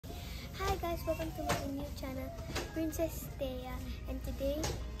Hi guys, welcome to my new channel, Princess Thea. And today,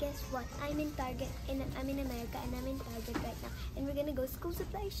 guess what? I'm in Target, and I'm in America, and I'm in Target right now. And we're gonna go school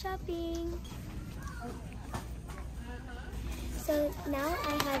supply shopping. So now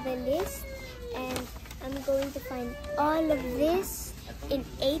I have a list, and I'm going to find all of this in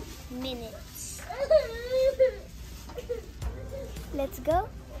 8 minutes. Let's go.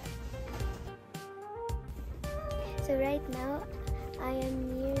 So right now, I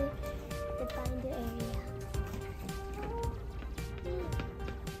am near the binder area.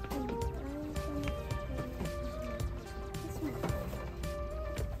 This one.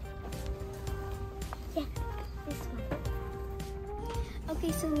 Yeah, this one.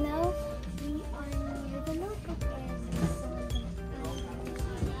 Okay, so now we are near the local area.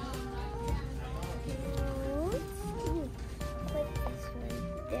 But this one,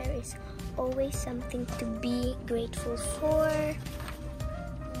 there is always something to be grateful for.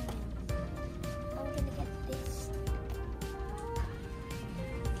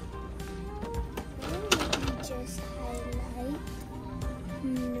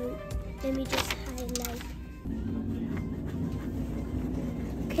 Let me just highlight.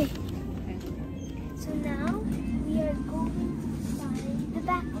 Okay. So now we are going to find the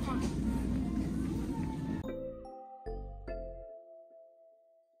backpack.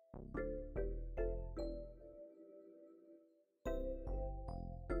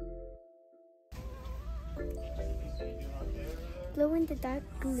 Glow in the dark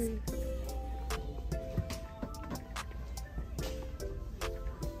glue.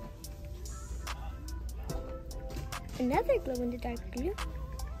 Another glow-in-the-dark glue.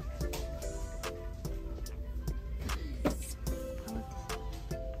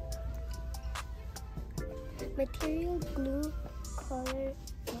 Material glue color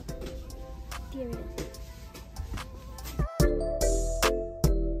material.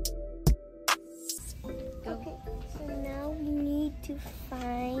 Okay, so now we need to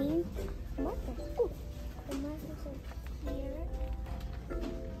find markers. Oh, the markers are here. Let me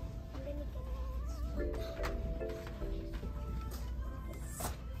get this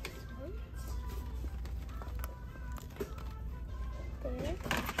one. There. And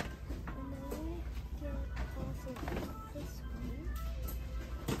now we get also this one.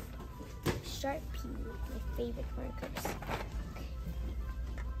 Sharpie, my favorite markers. Okay.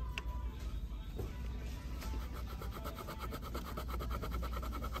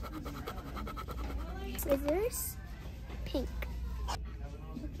 Scissors, pink.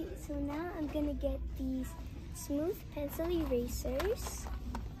 Okay, so now I'm gonna get these smooth pencil erasers.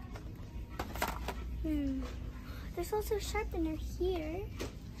 There's also a sharpener here.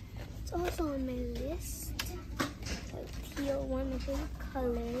 It's also on my list. A teal one, my favorite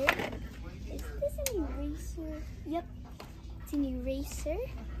color. Is this an eraser? Yep, it's an eraser.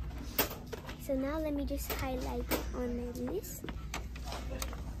 So now let me just highlight it on my list.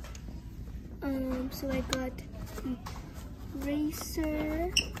 So I got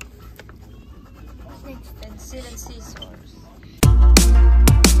eraser. Next, pencil and scissors.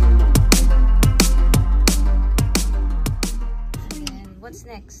 What's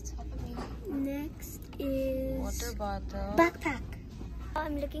next? Next is water bottle. Backpack.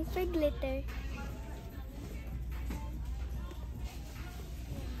 I'm looking for glitter.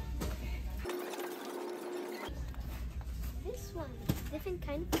 This one, different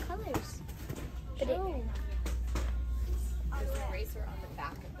kind of colors. But there's an eraser on the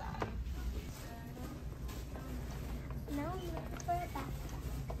back of that. Now I'm looking for a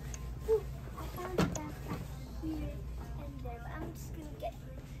backpack. Ooh, I found a backpack here and there, but I'm just gonna get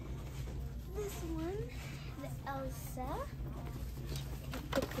this one, the Elsa.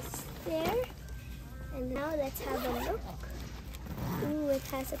 Put this there, and now let's have a look. Ooh, it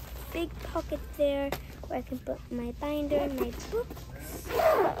has a big pocket there where I can put my binder and my books.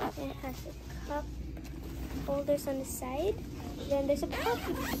 It has a cup holders on the side. Then there's a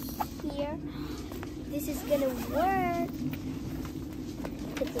pocket here. This is gonna work.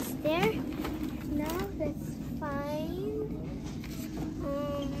 Put this there. Now let's find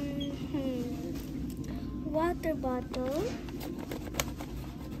water bottle,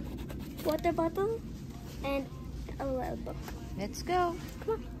 and a little book. Let's go.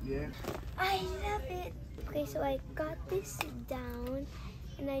 Come on. Yeah. I love it. Okay, so I got this down,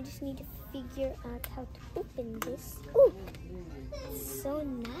 and I just need to figure out how to open this. Ooh, it's so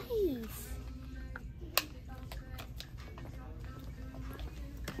nice.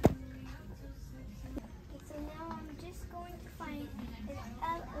 So now I'm just going to find an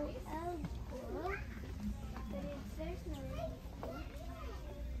LOL book, but there's no book.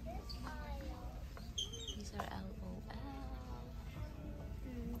 These are LOL.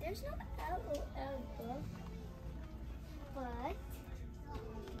 there's no LOL book, but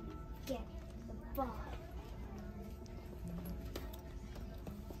get the ball.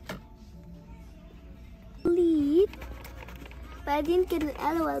 Lead, but I didn't get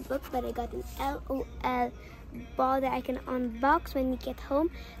an LOL book, but I got an LOL ball that I can unbox when we get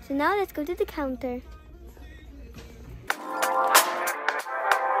home. So now let's go to the counter.